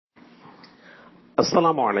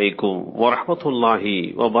அஸ்ஸலாமு அலைக்கும் வரஹ்மத்துல்லாஹி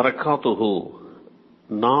வபரகாத்துஹு.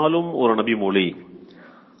 நாளும் ஒரு நபி மொழி,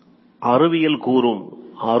 அறிவியல் கூறும்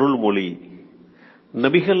அருள்மொழி.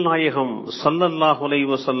 நபிகள் நாயகம் ஸல்லல்லாஹு அலைஹி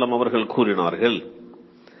வஸல்லம் அவர்கள் கூறினார்கள்,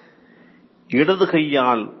 இடது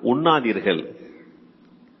கையால் உண்ணாதீர்கள்,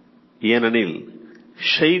 ஏனெனில்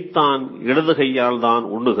ஷைத்தான் இடது கையால் தான்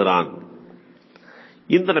உண்ணுகிறான்.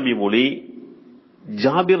 இந்த நபி மொழி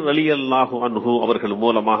ஜாபிர் ரலியல்லாஹு அன்ஹு அவர்கள்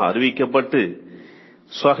மூலமாக அறிவிக்கப்பட்டு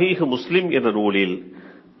ஸஹீஹ் முஸ்லிம் என்ற நூலில்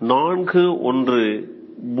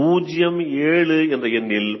 4107 என்ற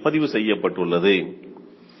எண்ணில் பதிவு செய்யப்பட்டுள்ளது.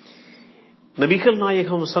 நபிகள்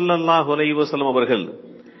நாயகம் ஸல்லல்லாஹு அலைஹி வஸல்லம் அவர்கள்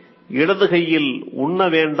இடது கையில் உண்ண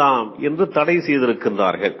வேண்டாம் என்று தடை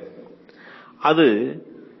செய்திருக்கின்றார்கள். அது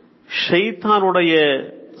ஷைத்தானுடைய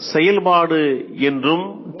செயல்பாடு என்றும்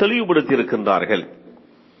தெளிவுபடுத்தியிருக்கின்றார்கள்.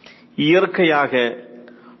 இயற்கையாக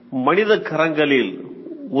மனித கரங்களில்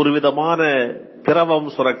ஒரு விதமான திரவம்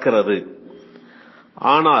சுரக்கிறது.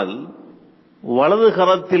 ஆனால் வலது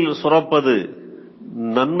கரத்தில் சுரப்பது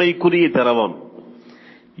நன்மைக்குரிய திரவம்,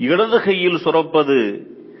 இடது கையில் சுரப்பது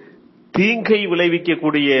தீங்கை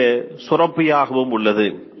விளைவிக்கக்கூடிய சுரப்பியாகவும் உள்ளது.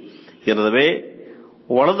 எனவே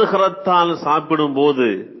வலது கரத்தால் சாப்பிடும் போது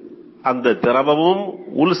அந்த திரவமும்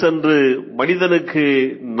உள் சென்று மனிதனுக்கு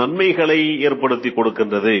நன்மைகளை ஏற்படுத்தி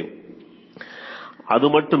கொடுக்கின்றது. அது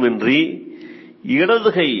மட்டுமின்றி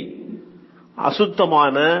இடது கை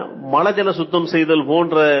அசுத்தமான மலஜல சுத்தம் செய்தல்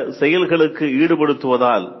போன்ற செயல்களுக்கு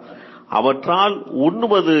ஈடுபடுத்துவதால் அவற்றால்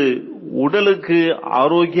உண்ணுவது உடலுக்கு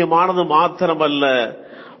ஆரோக்கியமானது மாத்திரமல்ல,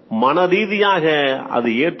 மன ரீதியாக அது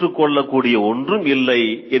ஏற்றுக்கொள்ளக்கூடிய ஒன்றும் இல்லை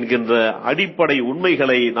என்கின்ற அடிப்படை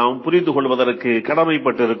உண்மைகளை நாம் புரிந்து கொள்வதற்கு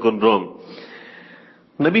கடமைப்பட்டிருக்கின்றோம்.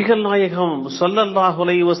 நபிகள் நாயகம் ஸல்லல்லாஹு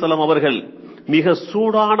அலைஹி வஸல்லம் அவர்கள் மிக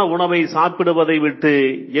சூடான உணவை சாப்பிடுவதை விட்டு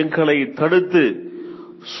எங்களை தடுத்து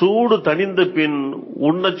சூடு தணிந்த பின்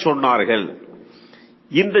உண்ணச் சொன்னார்கள்.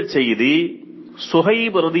 இந்த செய்தி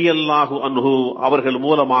சுஹைப் ரலியல்லாஹு அன்ஹு அவர்கள்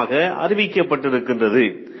மூலமாக அறிவிக்கப்பட்டிருக்கின்றது.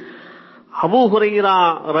 அபூ ஹுரைரா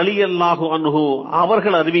ரலியல்லாஹு அன்ஹு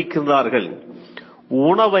அவர்கள் அறிவிக்கின்றார்கள்,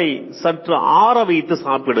 உணவை சற்று ஆற வைத்து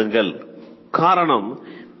சாப்பிடுங்கள். காரணம்,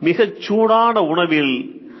 மிகச் சூடான உணவில்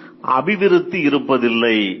அபிவிருத்தி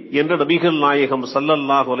இருப்பதில்லை என்ற நபிகள் நாயகம்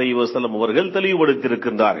ஸல்லல்லாஹு அலைஹி வஸல்லம் அவர்கள்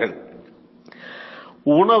தெளிவுபடுத்தியிருக்கின்றார்கள்.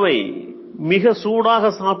 உணவை மிக சூடாக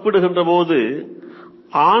சாப்பிடுகின்ற போது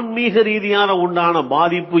ஆன்மீக ரீதியான உண்டான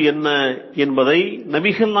பாதிப்பு என்ன என்பதை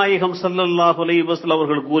நபிகள் நாயகம் ஸல்லல்லாஹு அலைஹி வஸல்லம்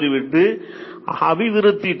அவர்கள் கூறிவிட்டு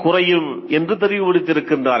அபிவிருத்தி குறையும் என்று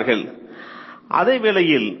தெளிவுபடுத்தியிருக்கின்றார்கள். அதே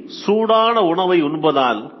வேளையில் சூடான உணவை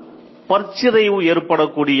உண்பதால் பற்சிதைவு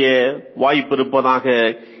ஏற்படக்கூடிய வாய்ப்பு இருப்பதாக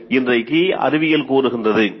இன்றைக்கு அறிவியல்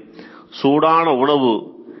கூறுகின்றது. சூடான உணவு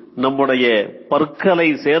நம்முடைய பற்களை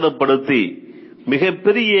சேதப்படுத்தி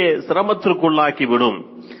மிகப்பெரிய சிரமத்திற்குள்ளாக்கிவிடும்.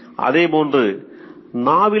 அதே போன்று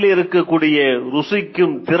நாவில் இருக்கக்கூடிய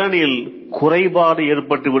ருசிக்கும் திறனில் குறைபாடு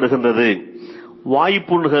ஏற்பட்டு விடுகின்றது.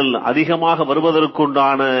 வாய்ப்புண்கள் அதிகமாக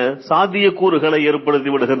வருவதற்குண்டான சாத்தியக்கூறுகளை ஏற்படுத்தி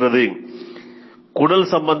விடுகின்றது. குடல்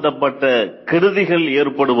சம்பந்தப்பட்ட கெடுதிகள்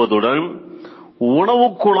ஏற்படுவதுடன் உணவு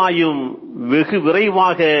குழாயும் வெகு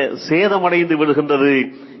விரைவாக சேதமடைந்து விடுகின்றது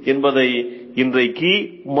என்பதை இன்றைக்கு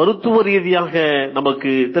மருத்துவ ரீதியாக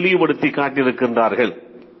நமக்கு தெளிவுபடுத்தி காட்டியிருக்கின்றார்கள்.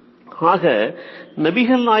 ஆக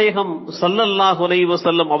நபிகள் நாயகம் ஸல்லல்லாஹு அலைஹி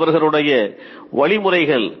வஸல்லம் அவர்களுடைய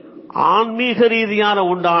வழிமுறைகள் ஆன்மீக ரீதியான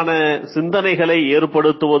உண்டான சிந்தனைகளை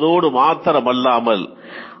ஏற்படுத்துவதோடு மாத்திரமல்லாமல்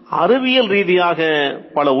அறிவியல் ரீதியாக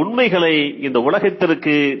பல உண்மைகளை இந்த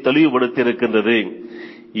உலகத்திற்கு தெளிவுபடுத்தியிருக்கின்றது.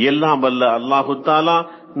 எல்லாம் வல்ல அல்லாஹு தஆலா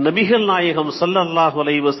நபிகள் நாயகம் ஸல்லல்லாஹு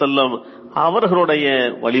அலைஹி வஸல்லம் அவர்களுடைய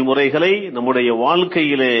வழிமுறைகளை நம்முடைய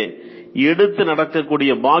வாழ்க்கையிலே எடுத்து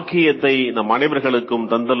நடக்கக்கூடிய பாக்கியத்தை நம் அனைவர்களுக்கும்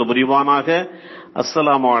தந்தல் புரிவானாக.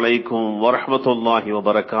 அஸ்ஸலாமு அலைக்கும் வரஹ்மத்துல்லாஹி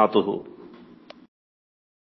வபரகாத்துஹு.